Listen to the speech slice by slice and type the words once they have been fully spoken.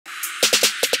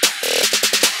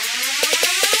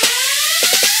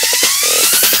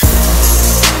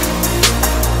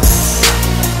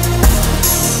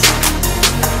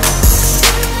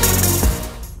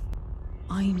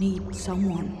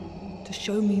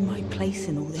show me my place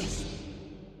in all this.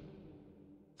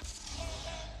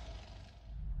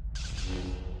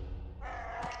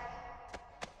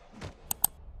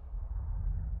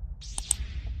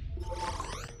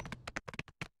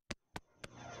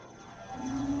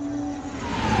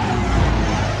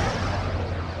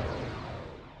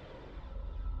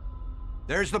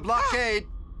 There's the blockade!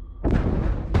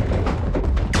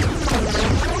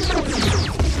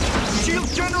 Shield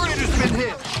generator's been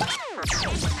hit!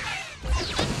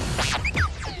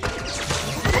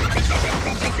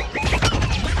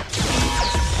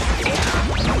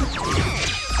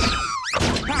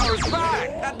 Power's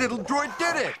back! That little droid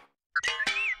did it!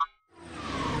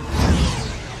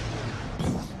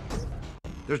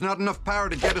 There's not enough power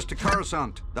to get us to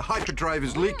Coruscant. The hyperdrive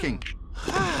is leaking.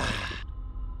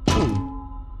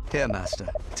 Here, Master.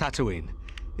 Tatooine.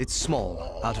 It's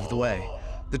small, out of the way.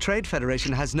 The Trade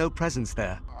Federation has no presence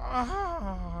there.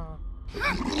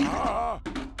 Yeah.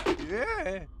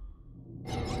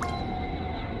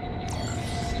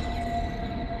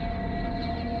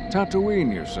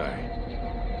 Tatooine, you say?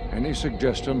 Any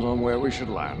suggestions on where we should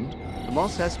land? The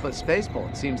Mos Espa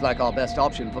spaceport seems like our best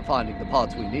option for finding the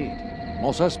parts we need.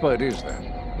 Mos Espa it is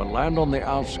then, but land on the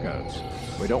outskirts.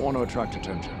 We don't want to attract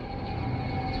attention.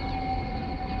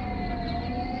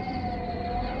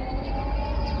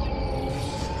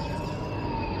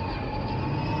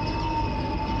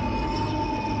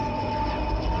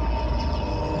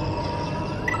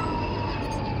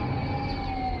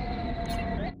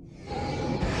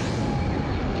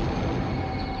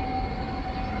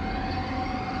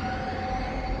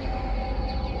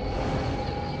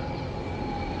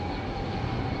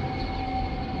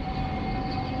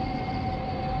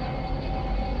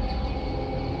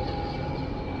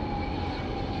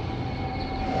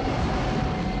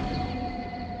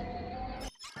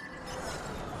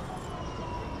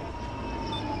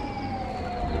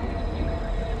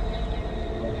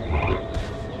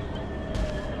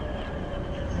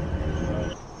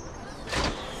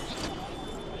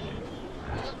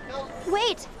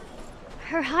 Wait!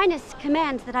 Her Highness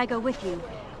commands that I go with you.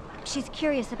 She's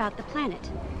curious about the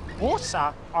planet.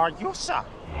 Ursa or Yusa?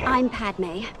 I'm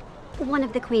Padme, one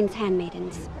of the Queen's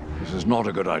handmaidens. This is not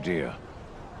a good idea.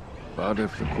 But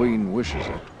if the Queen wishes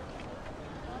it.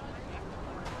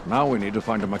 Now we need to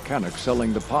find a mechanic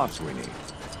selling the parts we need.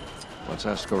 Let's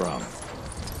ask around.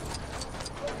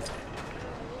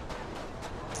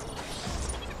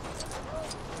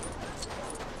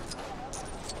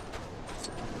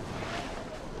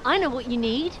 I know what you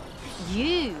need.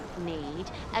 You need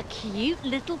a cute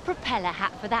little propeller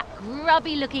hat for that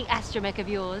grubby-looking astromech of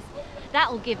yours.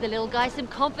 That'll give the little guy some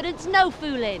confidence, no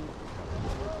fooling.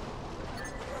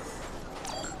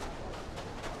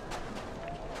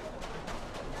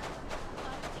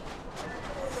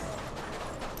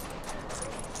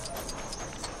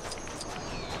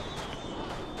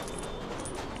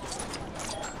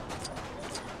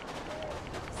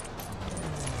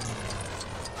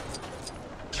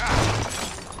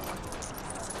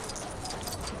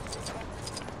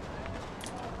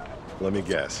 Let me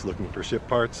guess, looking for ship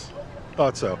parts?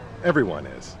 Thought so. Everyone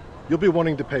is. You'll be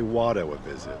wanting to pay Watto a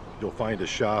visit. You'll find a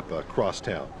shop across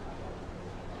town.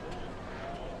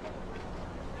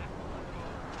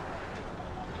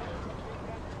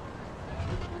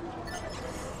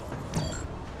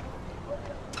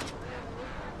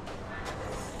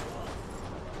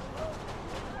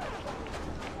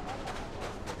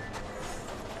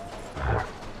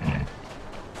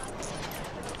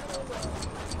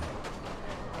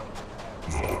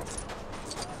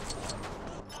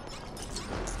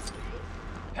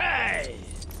 Hey!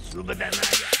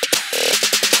 Subadanaga.